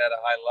ends playing at a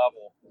high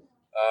level.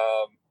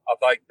 I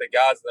thought the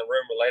guys in the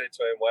room related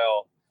to him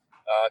well,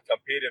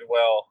 competed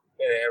well,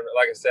 and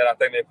like I said, I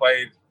think they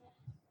played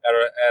at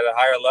a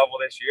higher level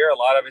this year. A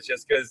lot of it's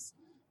just because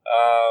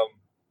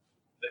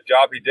the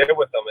job he did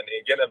with them and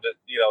get them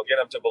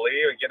to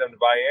believe and get them to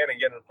buy in and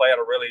get them to play at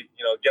a really,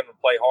 you know, get them to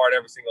play hard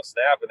every single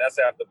snap. And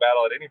that's half the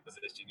battle at any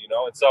position, you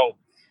know? And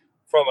so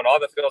from an on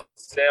the field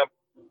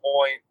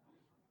standpoint,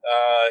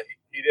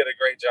 he did a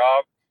great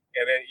job.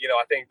 And then, you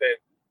know, I think that,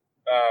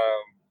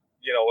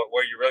 you know,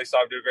 where you really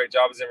saw him do a great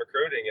job is in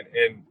recruiting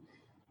and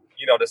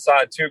you know, to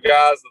sign two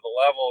guys at the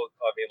level,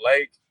 I mean,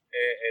 Lake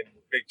and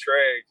Big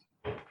Trig,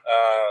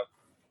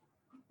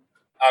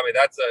 I mean,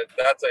 that's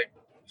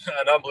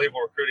an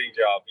unbelievable recruiting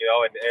job, you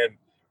know, and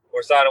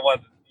we're signing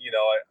one, you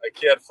know, a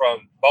kid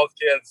from both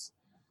kids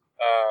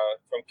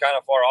from kind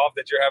of far off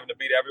that you're having to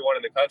beat everyone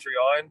in the country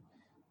on.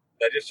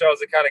 That just shows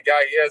the kind of guy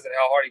he is and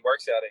how hard he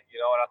works at it, you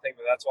know, and I think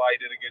that's why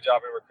he did a good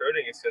job in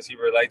recruiting, is because he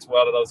relates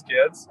well to those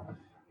kids.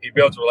 He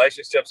builds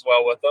relationships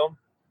well with them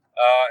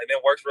and then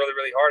works really,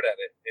 really hard at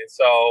it. And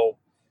so,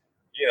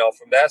 you know,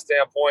 from that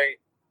standpoint,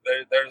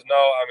 there's no,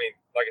 I mean,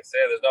 like I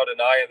said, there's no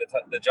denying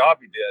the job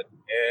he did.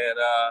 And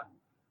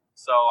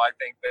so I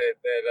think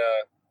that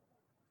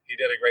he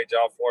did a great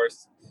job for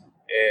us.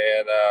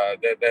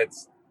 And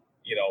that's,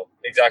 you know,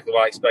 exactly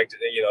what I expected,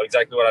 you know,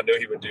 exactly what I knew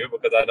he would do,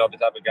 because I know the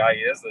type of guy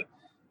he is,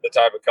 the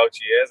type of coach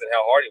he is, and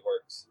how hard he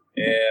works.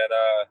 And,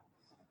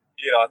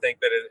 you know, I think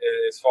that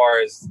as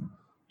far as,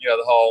 you know,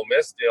 the whole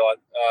Miss deal,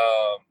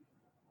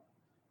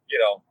 you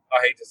know, I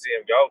hate to see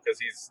him go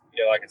because he's,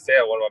 you know, like I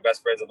said, one of my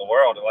best friends in the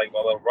world and like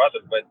my little brother.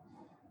 But,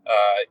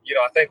 you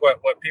know, I think what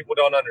people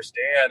don't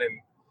understand,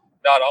 and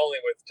not only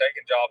with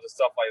taking jobs and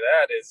stuff like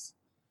that, is,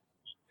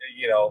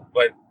 you know,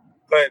 but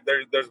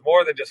there's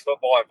more than just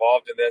football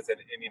involved in this.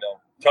 And you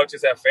know,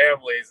 coaches have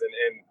families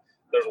and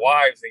there's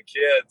wives and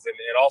kids and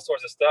all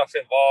sorts of stuff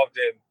involved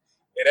in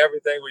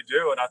everything we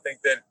do. And I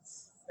think that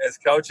as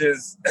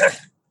coaches,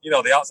 you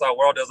know, the outside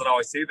world doesn't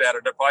always see that,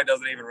 or probably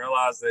doesn't even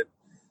realize that,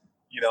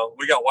 you know,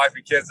 we got wife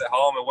and kids at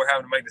home and we're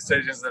having to make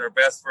decisions that are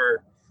best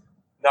for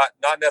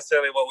not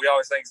necessarily what we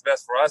always think is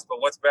best for us,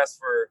 but what's best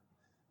for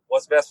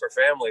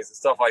families and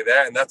stuff like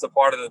that. And that's a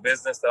part of the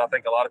business that I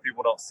think a lot of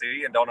people don't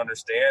see and don't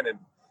understand and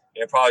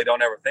probably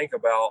don't ever think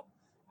about.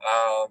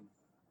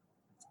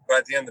 But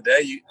at the end of the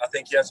day, I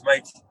think you have to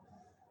make,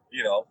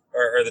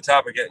 or the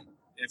type of the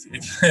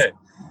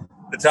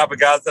type of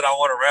guys that I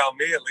want around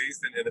me, at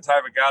least, and the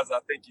type of guys that I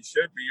think you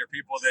should be, are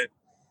people that,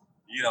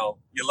 you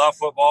love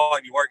football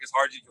and you work as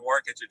hard as you can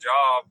work at your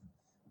job.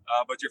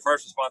 But your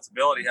first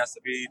responsibility has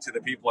to be to the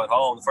people at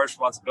home. The first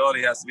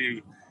responsibility has to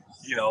be,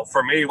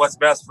 for me, what's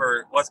best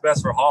for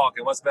Hawk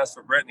and what's best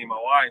for Brittany, my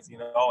wife, and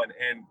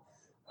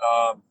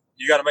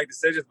you got to make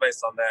decisions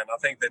based on that. And I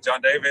think that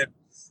John David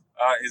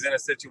is in a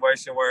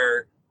situation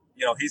where,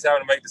 he's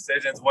having to make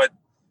decisions.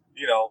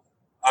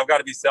 I've got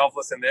to be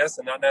selfless in this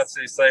and not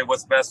necessarily say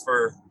what's best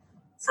for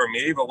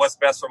me, but what's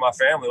best for my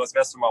family, what's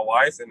best for my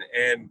wife.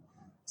 And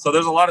so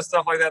there's a lot of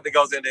stuff like that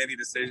goes into any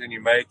decision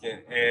you make.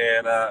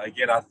 And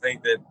again, I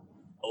think that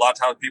a lot of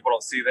times people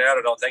don't see that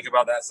or don't think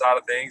about that side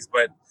of things.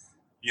 But,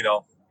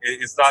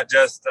 it's not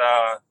just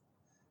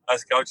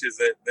us coaches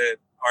that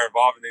are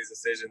involved in these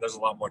decisions. There's a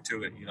lot more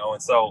to it,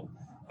 And so,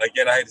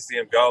 again, I hate to see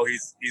him go.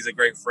 He's a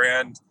great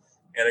friend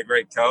and a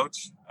great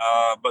coach.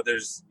 But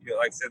there's,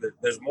 like I said,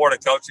 there's more to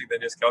coaching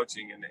than just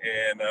coaching.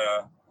 And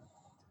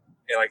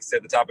like I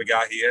said, the type of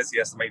guy he has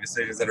to make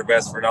decisions that are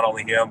best for not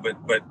only him, but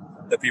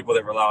the people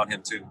that rely on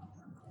him too.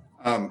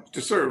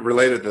 Just sort of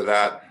related to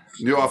that,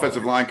 new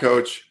offensive line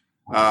coach,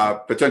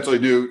 potentially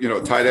new,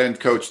 tight end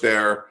coach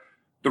there.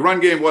 The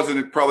run game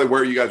wasn't probably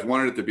where you guys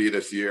wanted it to be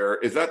this year.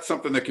 Is that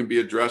something that can be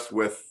addressed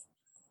with,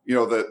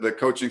 the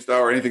coaching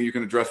style, or anything you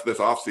can address this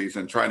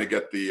offseason, trying to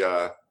get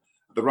the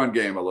run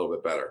game a little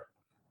bit better?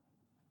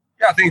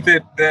 Yeah, I think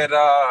that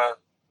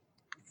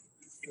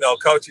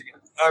coaching.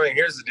 I mean,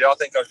 here's the deal. I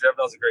think Coach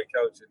Revno's a great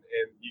coach,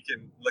 and you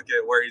can look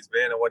at where he's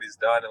been and what he's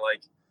done, and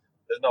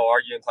there's no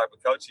arguing type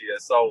of coach he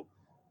is. So,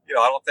 I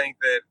don't think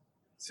that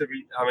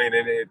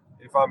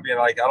if I'm being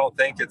I don't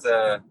think it's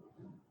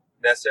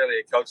necessarily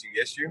a coaching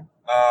issue,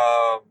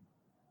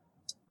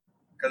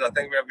 because I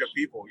think we have good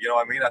people.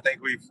 I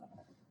think we've,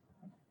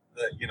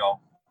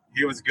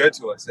 he was good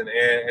to us,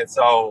 and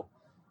so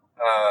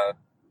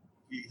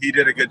he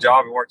did a good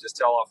job and worked his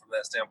tail off from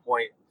that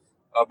standpoint.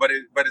 But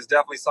it's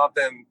definitely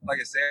something, like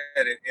I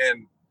said,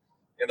 in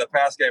the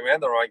pass game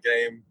and the run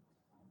game,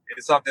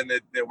 it's something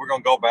that we're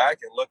going to go back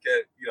and look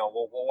at.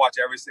 We'll watch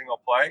every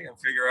single play and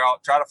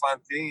try to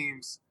find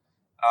themes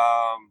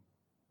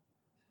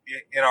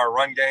in our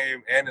run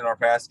game and in our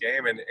pass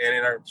game and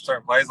in our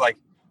certain plays. Like,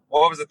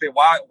 what was the thing?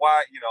 Why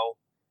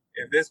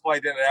if this play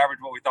didn't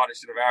average what we thought it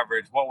should have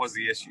averaged, what was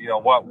the issue?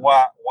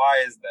 Why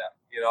is that?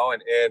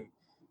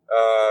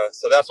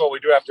 So that's what we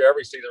do after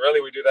every season. Really,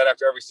 we do that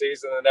after every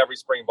season and every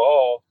spring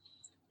ball.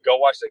 Go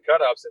watch the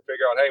cut-ups and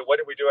figure out, hey, what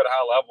did we do at a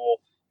high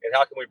level, and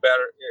how can we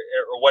better,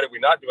 or what did we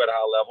not do at a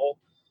high level?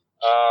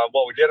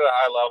 What we did at a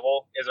high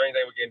level, is there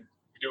anything we can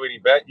do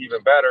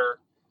even better?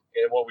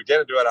 And what we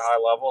didn't do at a high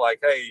level, like,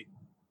 hey,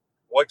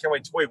 what can we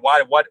tweak?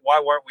 Why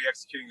weren't we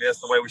executing this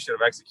the way we should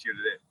have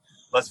executed it?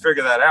 Let's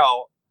figure that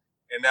out,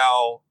 and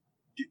now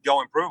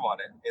go improve on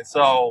it. And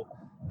so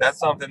that's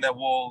something that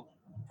we'll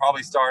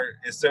probably start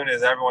as soon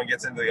as everyone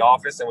gets into the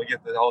office and we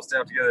get the whole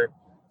staff together.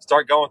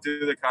 Start going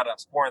through the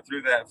cut-ups, pouring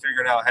through that, and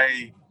figuring out,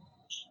 hey,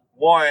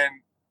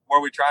 one,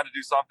 were we trying to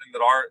do something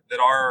that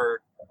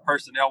our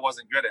personnel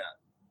wasn't good at?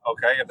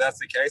 Okay, if that's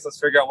the case, let's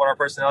figure out what our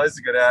personnel is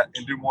good at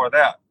and do more of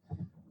that.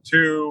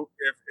 Two,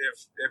 if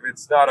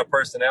it's not a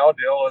personnel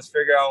deal, let's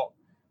figure out,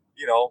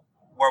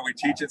 were we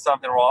teaching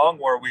something wrong?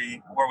 Were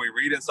we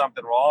reading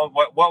something wrong?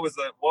 What was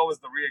the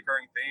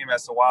reoccurring theme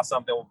as to why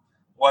something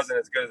wasn't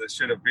as good as it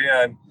should have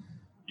been?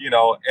 And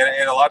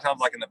a lot of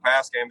times, like in the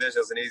pass game, this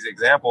is an easy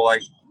example.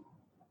 Like,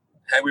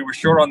 hey, we were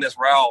short on this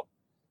route.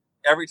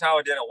 Every time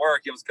it didn't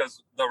work, it was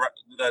because the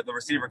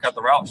receiver cut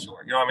the route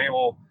short. You know what I mean?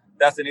 Well,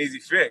 that's an easy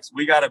fix.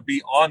 We got to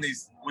be on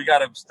these. We got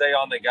to stay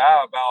on the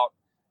guy about,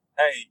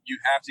 hey, you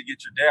have to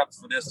get your depth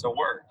for this to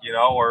work,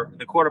 or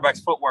the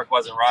quarterback's footwork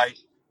wasn't right.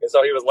 And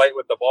so he was late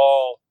with the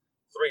ball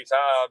 3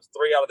 times.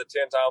 3 out of the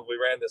 10 times we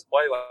ran this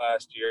play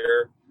last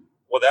year.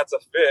 Well, that's a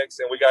fix,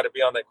 and we got to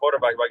be on that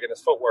quarterback by getting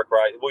his footwork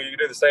right. Well, you can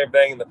do the same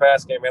thing in the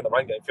pass game and the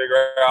run game.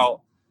 Figure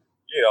out,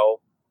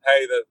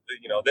 hey,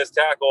 this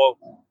tackle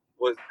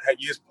had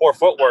used poor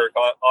footwork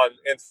on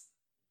inside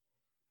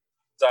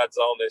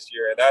zone this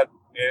year, and it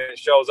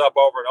shows up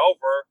over and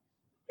over.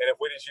 And if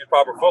we just use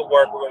proper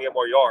footwork, we're going to get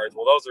more yards.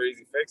 Well, those are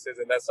easy fixes,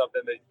 and that's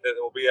something that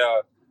will be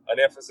an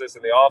emphasis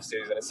in the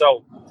offseason. And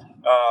so,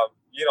 I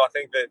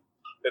think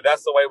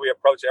that's the way we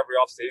approach every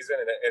offseason,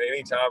 and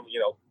any time,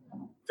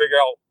 figure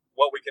out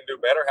what we can do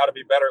better, how to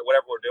be better at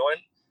whatever we're doing,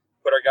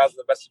 put our guys in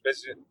the best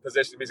position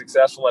to be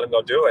successful, let them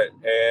go do it.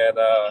 And,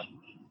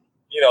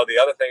 the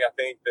other thing I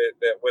think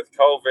that with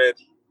COVID,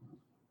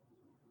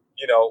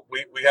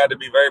 we had to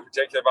be very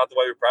particular about the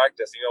way we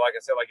practice. Like I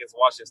said, like it's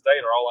Washington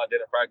State, or all I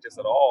didn't practice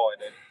at all.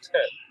 And then,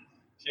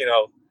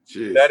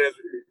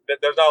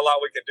 there's not a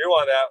lot we can do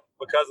on that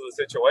because of the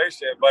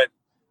situation. But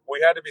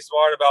we had to be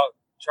smart about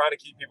trying to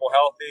keep people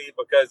healthy,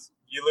 because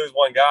you lose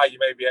one guy, you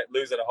may be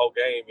losing a whole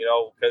game,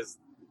 because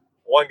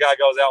one guy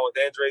goes out with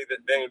injury,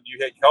 then you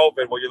hit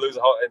COVID, well, you lose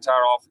a whole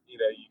entire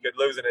you could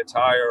lose an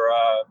entire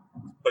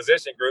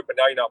position group, and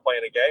now you're not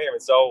playing a game.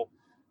 And so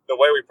the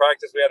way we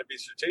practice, we had to be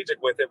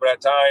strategic with it, but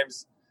at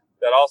times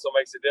that also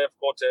makes it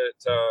difficult to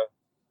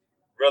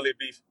really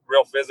be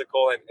real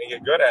physical and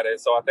get good at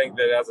it. So I think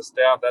that as a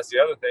staff, that's the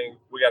other thing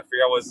we got to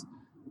figure out was,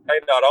 hey,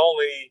 not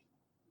only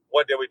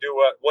what did we do,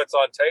 what's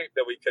on tape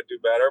that we could do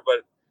better,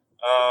 but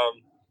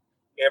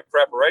in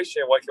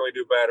preparation, what can we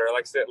do better?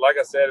 Like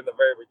I said in the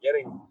very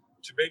beginning,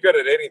 to be good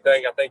at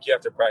anything, I think you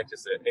have to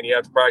practice it, and you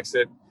have to practice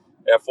it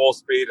at full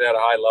speed and at a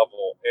high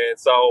level. And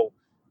so,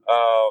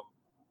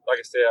 like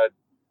I said,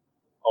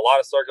 a lot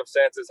of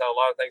circumstances had a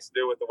lot of things to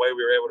do with the way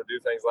we were able to do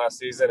things last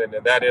season, and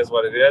that is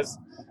what it is.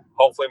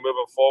 Hopefully,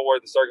 moving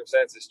forward, the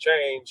circumstances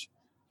change,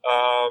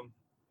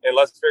 and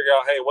let's figure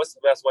out, hey, what's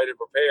the best way to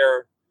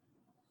prepare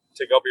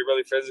to go be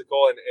really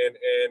physical and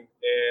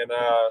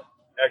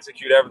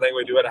execute everything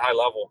we do at a high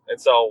level.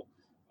 And so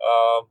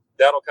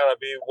that'll kind of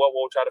be what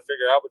we'll try to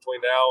figure out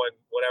between now and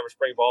whenever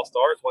spring ball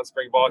starts. Once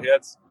spring ball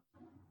hits,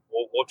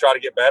 we'll try to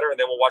get better, and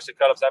then we'll watch the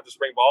cut-ups after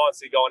spring ball and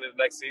see going into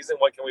the next season,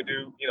 what can we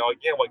do,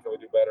 again, what can we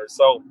do better?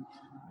 So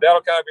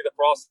that'll kind of be the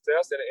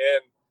process,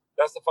 and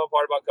that's the fun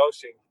part about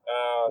coaching.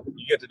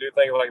 You get to do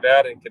things like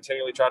that and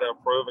continually try to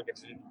improve and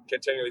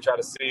continually try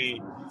to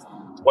see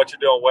what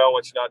you're doing well,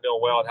 what you're not doing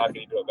well, and how can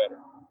you do it better.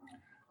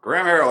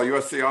 Graham Harrell,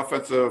 USC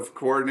offensive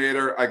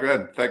coordinator.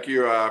 Again, thank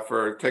you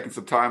for taking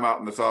some time out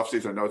in this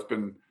offseason. I know it's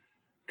been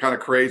kind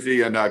of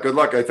crazy, and good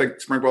luck. I think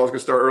spring ball is going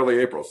to start early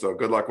April, so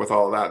good luck with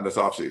all of that in this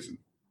offseason.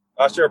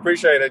 I sure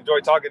appreciate it.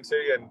 Enjoy talking to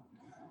you, and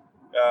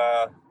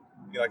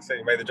like I said,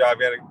 you made the drive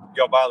in and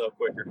go by a little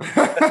quicker.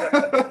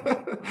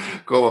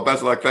 Cool. Well, best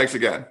of luck. Thanks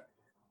again.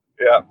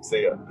 Yeah.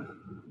 See ya.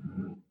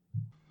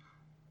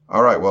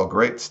 All right. Well,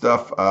 great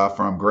stuff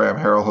from Graham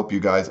Harrell. Hope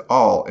you guys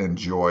all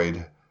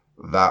enjoyed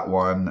that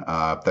one.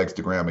 Thanks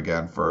to Graham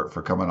again for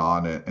coming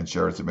on and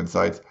sharing some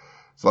insights.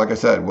 So like I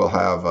said, we'll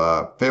have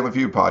a Family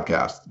Feud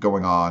podcast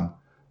going on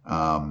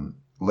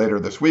later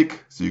this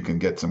week, so you can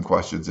get some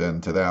questions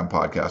in to them,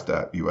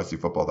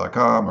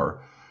 podcast@uscfootball.com,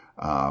 or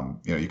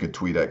you can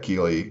tweet at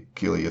Keely.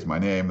 Keely is my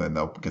name, then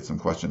they'll get some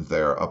questions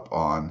there up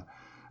on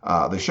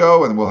the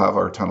show, and we'll have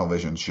our Tunnel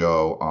Vision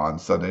show on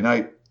Sunday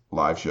night,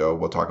 live show.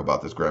 We'll talk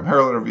about this Graham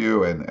Harrell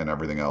interview and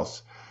everything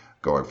else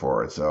going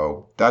forward.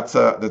 So that's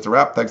a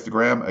wrap. Thanks to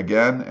Graham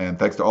again, and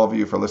thanks to all of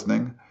you for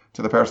listening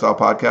to the Peristyle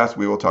Podcast.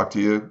 We will talk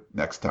to you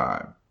next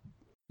time.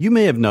 You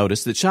may have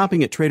noticed that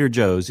shopping at Trader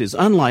Joe's is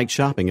unlike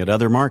shopping at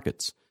other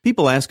markets.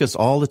 People ask us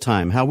all the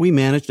time how we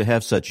manage to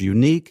have such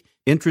unique,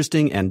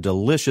 interesting, and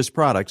delicious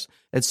products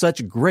at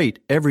such great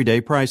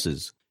everyday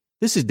prices.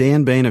 This is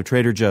Dan Bain of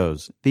Trader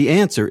Joe's. The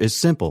answer is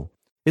simple.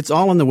 It's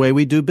all in the way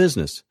we do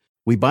business.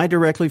 We buy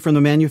directly from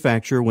the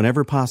manufacturer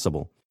whenever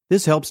possible.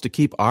 This helps to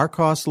keep our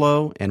costs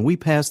low, and we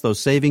pass those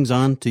savings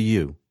on to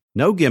you.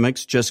 No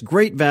gimmicks, just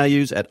great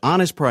values at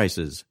honest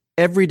prices.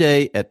 Every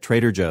day at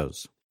Trader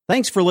Joe's.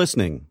 Thanks for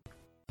listening.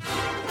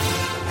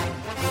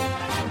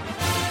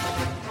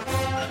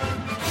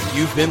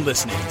 You've been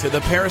listening to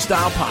the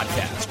Peristyle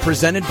Podcast,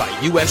 presented by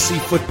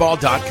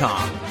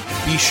USCFootball.com.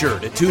 Be sure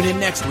to tune in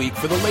next week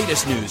for the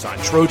latest news on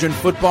Trojan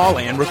football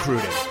and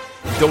recruiting.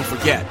 Don't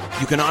forget,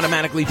 you can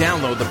automatically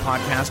download the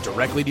podcast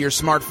directly to your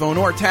smartphone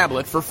or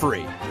tablet for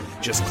free.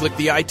 Just click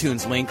the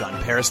iTunes link on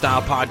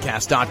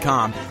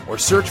peristylepodcast.com or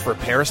search for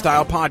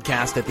Peristyle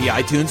Podcast at the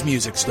iTunes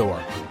Music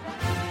Store.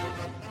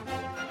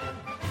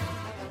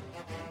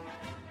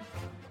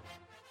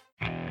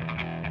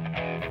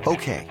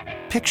 Okay,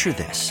 picture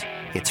this.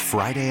 It's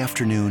Friday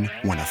afternoon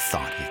when a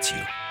thought hits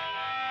you.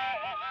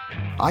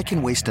 I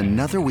can waste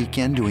another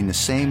weekend doing the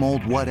same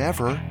old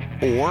whatever,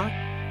 or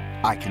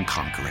I can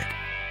conquer it.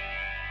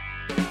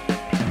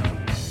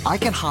 I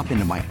can hop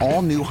into my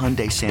all-new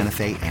Hyundai Santa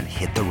Fe and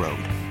hit the road.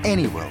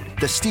 Any road.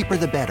 The steeper,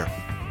 the better.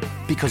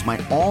 Because my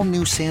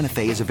all-new Santa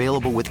Fe is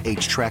available with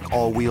H-Track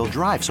all-wheel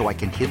drive, so I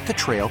can hit the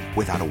trail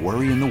without a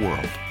worry in the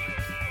world.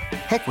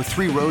 Heck, with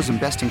 3 rows and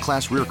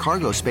best-in-class rear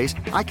cargo space,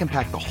 I can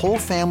pack the whole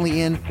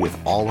family in with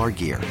all our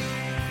gear.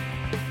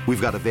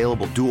 We've got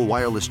available dual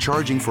wireless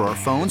charging for our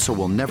phones, so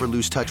we'll never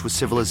lose touch with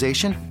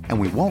civilization, and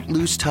we won't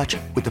lose touch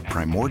with the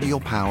primordial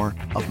power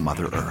of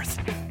Mother Earth.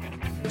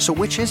 So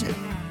which is it?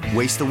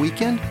 Waste the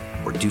weekend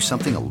or do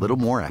something a little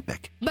more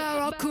epic?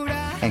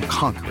 And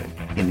conquer it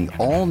in the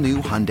all-new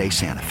Hyundai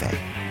Santa Fe.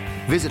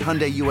 Visit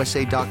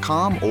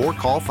HyundaiUSA.com or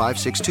call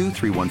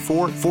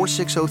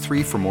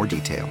 562-314-4603 for more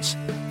details.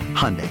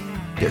 Hyundai,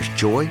 there's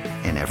joy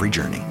in every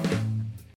journey.